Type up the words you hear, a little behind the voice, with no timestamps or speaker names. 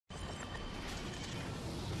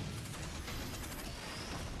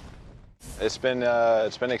it's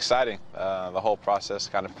been exciting. The whole process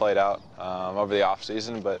kind of played out over the off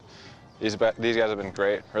season, but these guys have been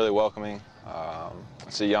great, really welcoming.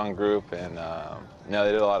 It's a young group, and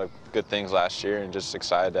they did a lot of good things last year, and just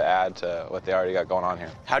excited to add to what they already got going on here.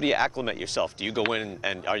 How do you acclimate yourself? Do you go in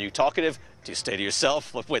and are you talkative? Do you stay to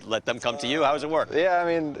yourself? Let them come to you? How does it work? Yeah, I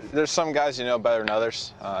mean, there's some guys you know better than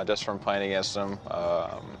others, just from playing against them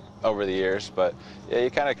over the years. But yeah, you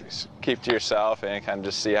kind of keep to yourself and kind of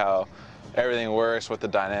just see how everything works, what the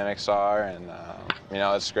dynamics are, and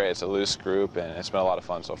it's great. It's a loose group, and it's been a lot of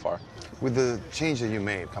fun so far. With the change that you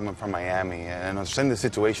made coming from Miami, and I understand the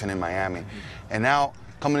situation in Miami, and now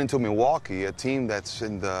coming into Milwaukee, a team that's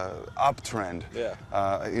in the uptrend. Yeah.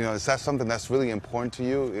 Is that something that's really important to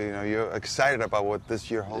you? You're excited about what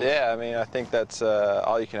this year holds? Yeah, I mean, I think that's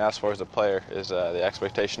all you can ask for as a player is the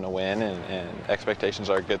expectation to win, and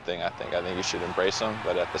expectations are a good thing, I think. I think you should embrace them,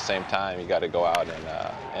 but at the same time, you got to go out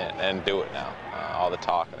and do it now. All the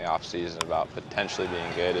talk in the offseason about potentially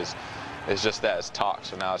being good is just that, it's talk.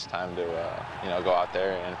 So now it's time to go out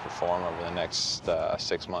there and perform over the next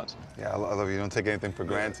 6 months. Yeah, I love you. Don't take anything for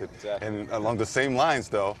granted. Exactly. And along the same lines,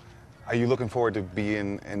 though, are you looking forward to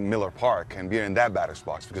being in Miller Park and being in that batter's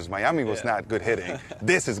box? Because Miami was not good hitting.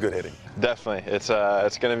 This is good hitting. Definitely. It's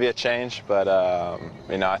going to be a change, but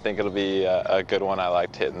I think it'll be a good one. I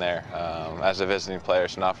liked hitting there as a visiting player.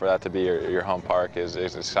 So now for that to be your home park is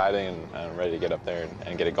exciting, and I'm ready to get up there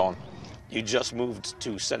and get it going. You just moved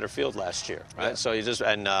to center field last year, right? Yeah. So you just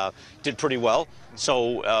did pretty well.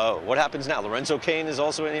 So what happens now? Lorenzo Cain is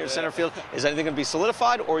also in here at center field. Is anything going to be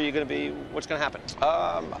solidified, or are you going to be? What's going to happen?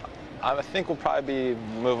 I think we'll probably be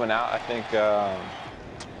moving out. I think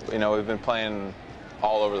we've been playing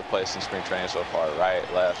all over the place in spring training so far, right,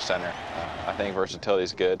 left, center. I think versatility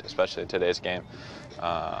is good, especially in today's game.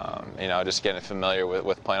 Just getting familiar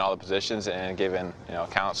with playing all the positions and giving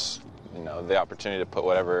Counts the opportunity to put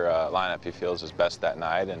whatever lineup he feels is best that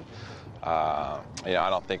night, and I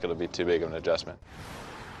don't think it'll be too big of an adjustment.